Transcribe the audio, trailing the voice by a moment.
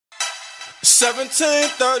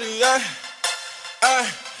17:30,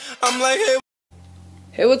 I'm like,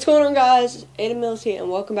 hey, what's going on, guys? Aiden Mills here,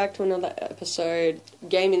 and welcome back to another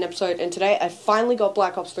gaming episode. And today, I finally got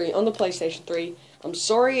Black Ops 3 on the PlayStation 3. I'm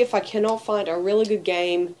sorry if I cannot find a really good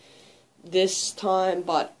game this time,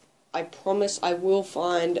 but I promise I will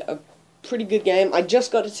find a pretty good game. I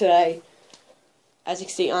just got it today. As you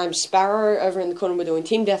can see, I'm Sparrow. Over in the corner, we're doing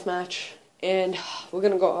Team Deathmatch, and we're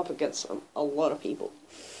gonna go up against a lot of people.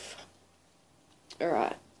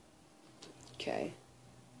 Alright. Okay.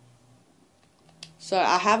 So,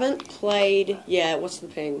 I haven't played... Yeah, what's the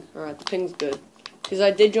ping? Alright, the ping's good. Because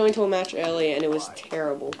I did join to a match earlier, and it was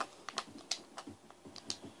terrible.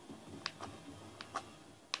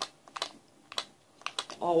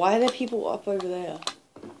 Oh, why are there people up over there?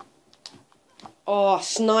 Oh,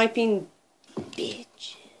 sniping bitches.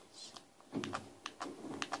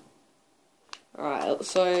 Alright,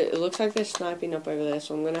 so it looks like they're sniping up over there,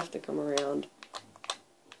 so I'm gonna have to come around.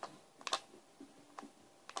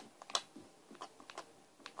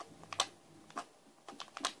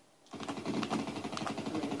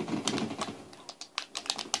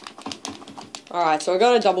 Alright, so I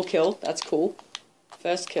got a double kill. That's cool.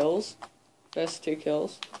 First kills. First 2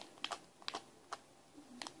 kills.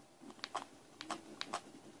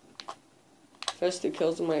 First 2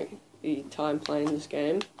 kills in my time playing this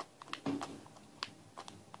game.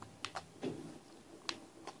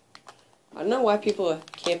 I don't know why people are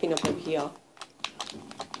camping up over here.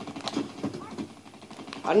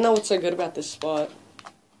 I don't know what's so good about this spot.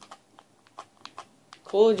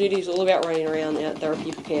 Call of Duty is all about running around. There are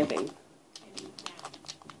people camping.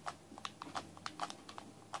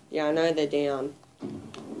 Yeah, I know they're down.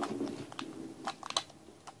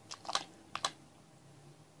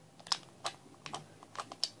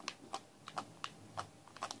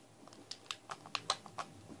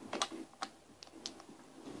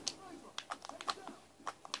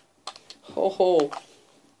 Ho ho.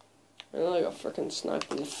 I know I got frickin'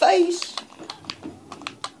 sniped in the face.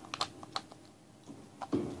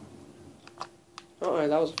 Uh-oh,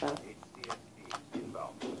 that was a foul.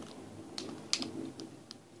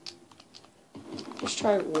 Let's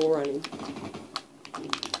try wall running.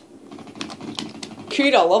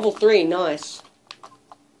 COD level 3, nice.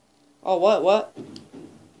 Oh, what?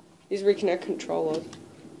 These reconnect controllers.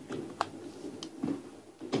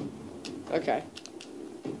 Okay.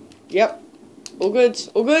 Yep. All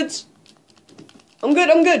goods. I'm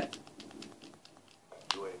good.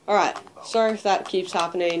 Alright. Sorry if that keeps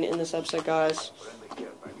happening in this episode, guys.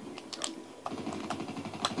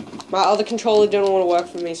 My other controller didn't want to work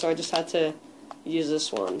for me, so I just had to use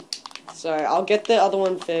this one. So I'll get the other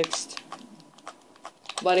one fixed.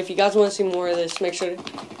 But if you guys want to see more of this, make sure to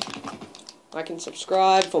like and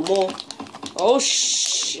subscribe for more. Oh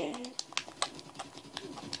shit.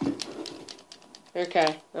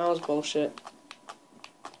 Okay, that was bullshit.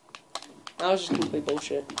 That was just complete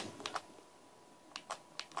bullshit.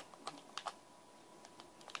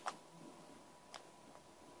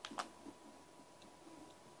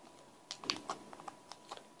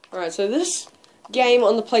 Alright, so this game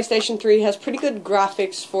on the PlayStation 3 has pretty good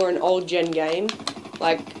graphics for an old gen game.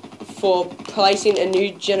 Like, for placing a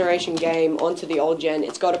new generation game onto the old gen,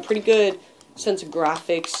 it's got a pretty good sense of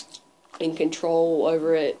graphics and control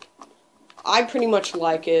over it. I pretty much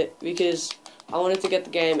like it because I wanted to get the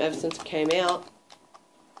game ever since it came out.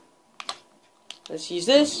 Let's use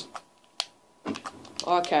this.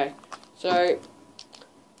 Okay, so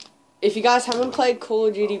if you guys haven't played Call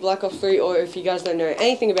of Duty Black Ops 3, or if you guys don't know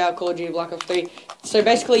anything about Call of Duty Black Ops 3, so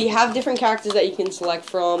basically you have different characters that you can select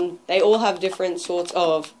from. They all have different sorts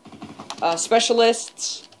of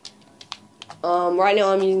specialists. Right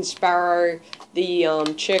now I'm using Sparrow,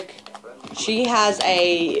 the chick. She has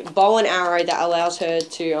a bow and arrow that allows her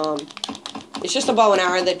to, it's just a bow and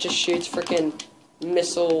arrow that just shoots frickin'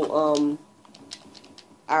 missile,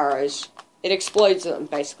 arrows. It explodes them,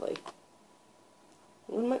 basically.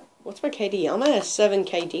 What's my KD? I'm at a 7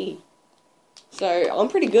 KD. So, I'm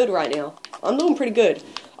pretty good right now. I'm doing pretty good.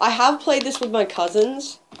 I have played this with my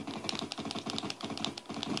cousins.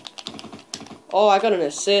 Oh, I got an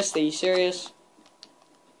assist. Are you serious?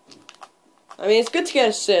 I mean, it's good to get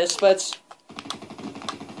assists, but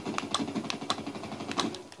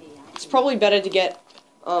it's probably better to get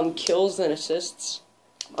kills than assists.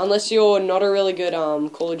 Unless you're not a really good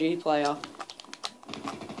Call of Duty player.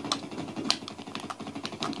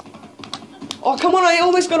 Oh, come on, I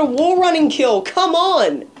almost got a wall running kill. Come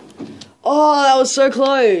on. Oh, that was so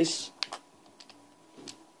close.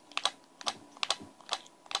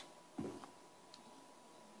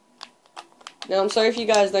 Now I'm sorry if you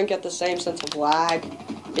guys don't get the same sense of lag.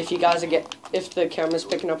 If the camera's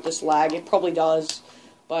picking up this lag, it probably does.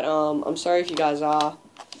 But I'm sorry if you guys are.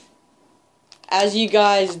 As you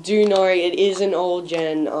guys do know, it is an old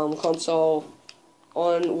gen console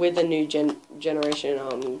on with a new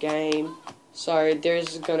generation game. So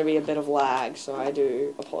there's going to be a bit of lag, so I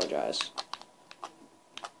do apologize.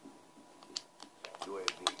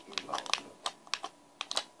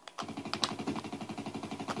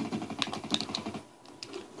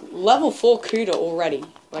 Level 4 CUDA already.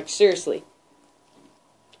 Like, seriously.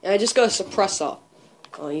 And I just got a suppressor.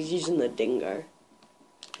 Oh, he's using the dingo.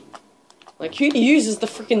 Like, who uses the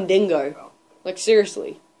freaking dingo? Like,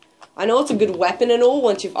 seriously. I know it's a good weapon and all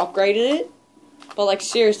once you've upgraded it. But, like,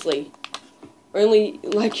 seriously. Only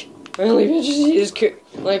bitches use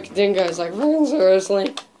like, dingoes. Like, freaking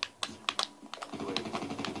seriously.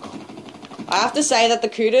 I have to say that the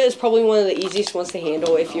CUDA is probably one of the easiest ones to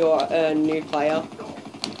handle if you're a new player.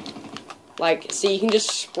 Like, see, you can just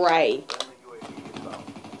spray.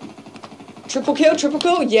 Triple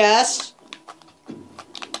kill, yes!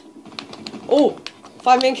 Oh,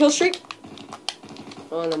 5-man kill streak?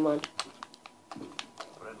 Oh, never mind.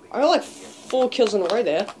 I got like 4 kills in a row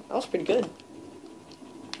there. That was pretty good.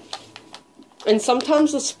 And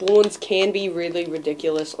sometimes the spawns can be really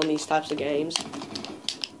ridiculous on these types of games.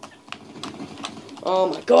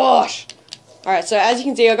 Oh my gosh! Alright, so as you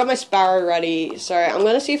can see, I got my sparrow ready. So I'm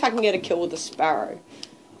gonna see if I can get a kill with the sparrow.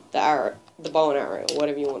 The bow and arrow, or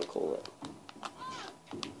whatever you want to call it.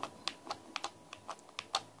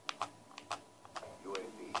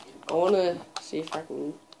 I wanna see if I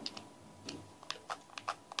can...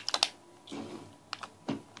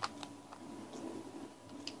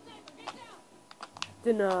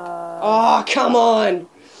 Oh, come on!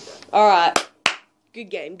 Alright.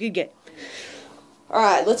 Good game, good game.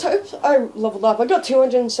 Alright, let's hope I leveled up. I got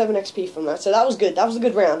 207 XP from that, so that was good. That was a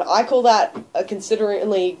good round. I call that a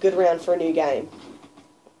considerably good round for a new game.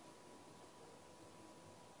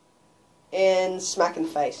 And smack in the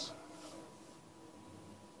face.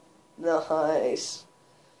 Nice.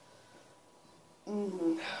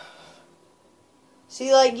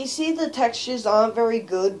 See, like, you see the textures aren't very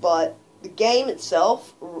good, but the game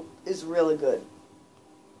itself is really good.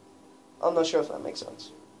 I'm not sure if that makes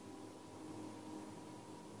sense.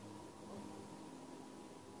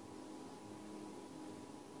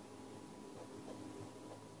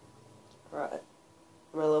 Right.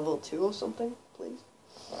 Am I level 2 or something, please?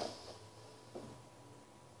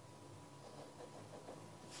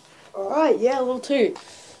 Alright, yeah, level 2.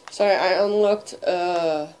 So I unlocked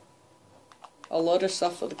a lot of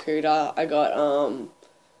stuff for the CUDA. I got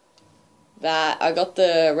I got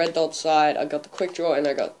the red dot sight, I got the quick draw, and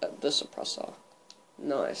I got the suppressor.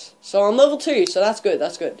 Nice. So I'm level 2, so that's good,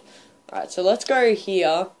 that's good. Alright, so let's go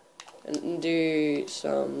here and do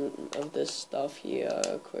some of this stuff here.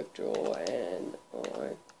 Quick draw and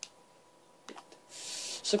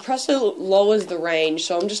suppressor lowers the range,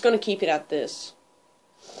 so I'm just gonna keep it at this.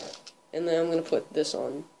 And then I'm gonna put this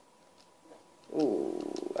on. Ooh,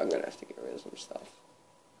 I'm gonna have to get rid of some stuff.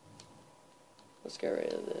 Let's get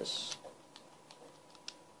rid of this.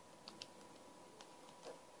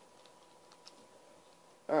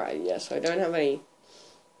 Alright, yeah, so I don't have any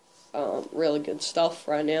really good stuff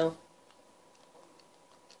right now.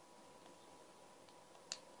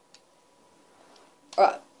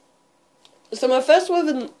 Alright. So my first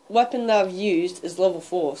weapon that I've used is level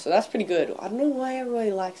 4, so that's pretty good. I don't know why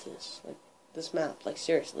everybody likes this. Like, this map, like,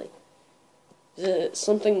 seriously. Is there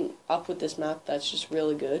something up with this map that's just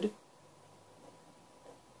really good?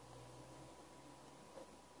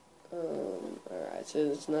 Alright, so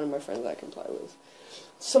it's none of my friends I can play with.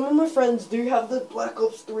 Some of my friends do have the Black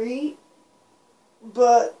Ops 3,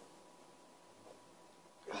 but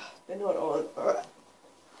they're not on. Alright.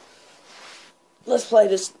 Let's play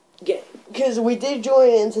this game, because we did join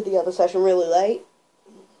into the other session really late.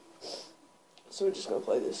 So we're just going to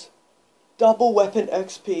play this. Double weapon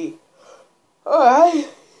XP. Alright.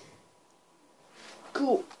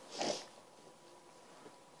 Cool.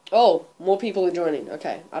 Oh, more people are joining.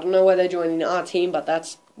 Okay. I don't know why they're joining our team, but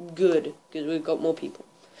that's good, because we've got more people.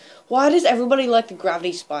 Why does everybody like the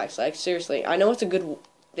gravity spikes? Like, seriously. I know it's a good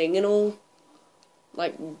thing and all.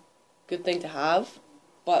 Like, good thing to have.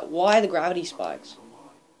 But why the gravity spikes?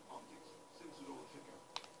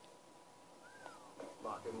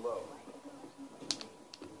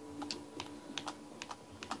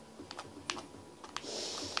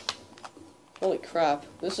 Holy crap,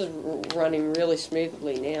 this is running really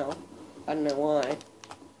smoothly now. I don't know why.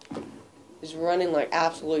 It was running like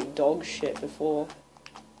absolute dog shit before.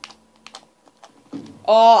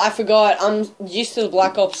 Oh, I forgot, I'm used to the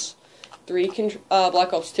Black Ops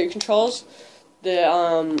Black Ops 2 controls. The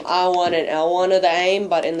R1 and L1 are the aim,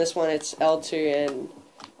 but in this one it's L2 and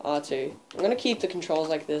R2. I'm gonna keep the controls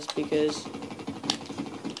like this because...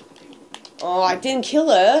 Oh, I didn't kill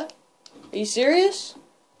her! Are you serious?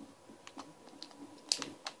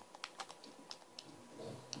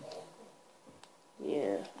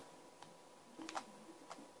 Yeah.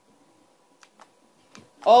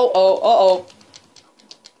 Oh.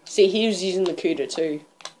 See, he was using the CUDA too.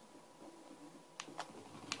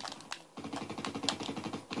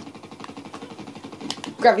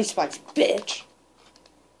 Gravity spikes, bitch!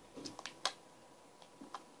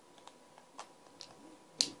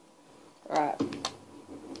 Alright.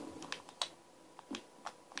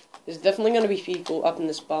 There's definitely gonna be people up in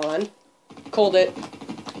this barn. Called it.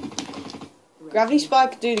 Gravity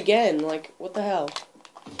spike, do it again. Like, what the hell?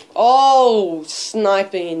 Oh,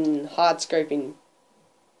 sniping, hard scoping.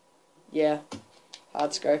 Yeah,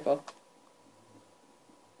 hard scoper.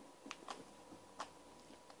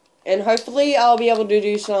 And hopefully I'll be able to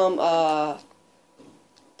do some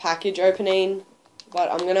package opening,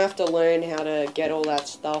 but I'm gonna have to learn how to get all that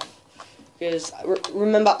stuff. Because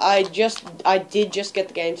remember, I did just get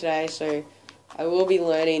the game today, so I will be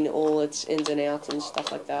learning all its ins and outs and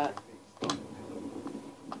stuff like that.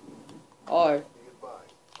 Oh.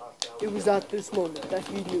 It was at this moment that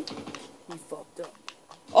he knew he fucked up.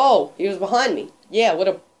 Oh, he was behind me. Yeah, what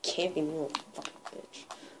a camping little fucking bitch.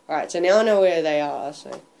 Alright, so now I know where they are,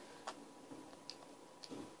 so...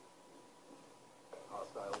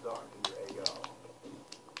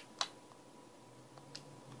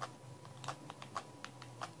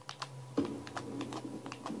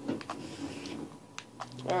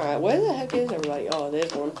 Alright, where the heck is everybody? Oh,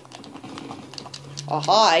 there's one. Oh,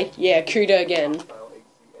 hi. Yeah, CUDA again.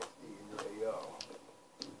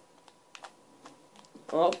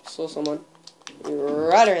 Oh, saw someone.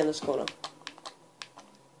 Right around this corner.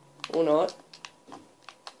 Or not.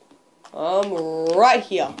 Right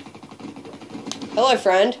here. Hello,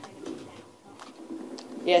 friend.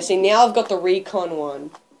 Yeah, see, now I've got the recon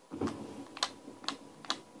one.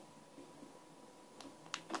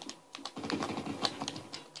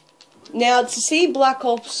 Now, to see Black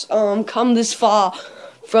Ops come this far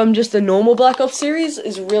from just the normal Black Ops series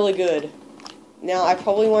is really good. Now, I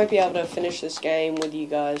probably won't be able to finish this game with you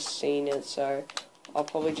guys seeing it, so I'll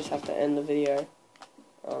probably just have to end the video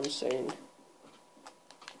soon.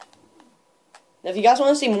 Now, if you guys want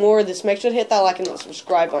to see more of this, make sure to hit that like and that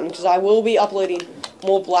subscribe button, because I will be uploading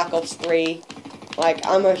more Black Ops 3. Like,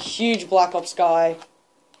 I'm a huge Black Ops guy.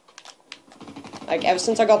 Like, ever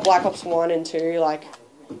since I got Black Ops 1 and 2, like...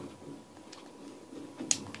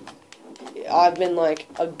 I've been, like,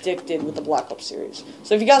 addicted with the Black Ops series.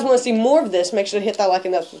 So if you guys want to see more of this, make sure to hit that like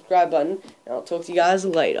and that subscribe button, and I'll talk to you guys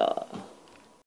later.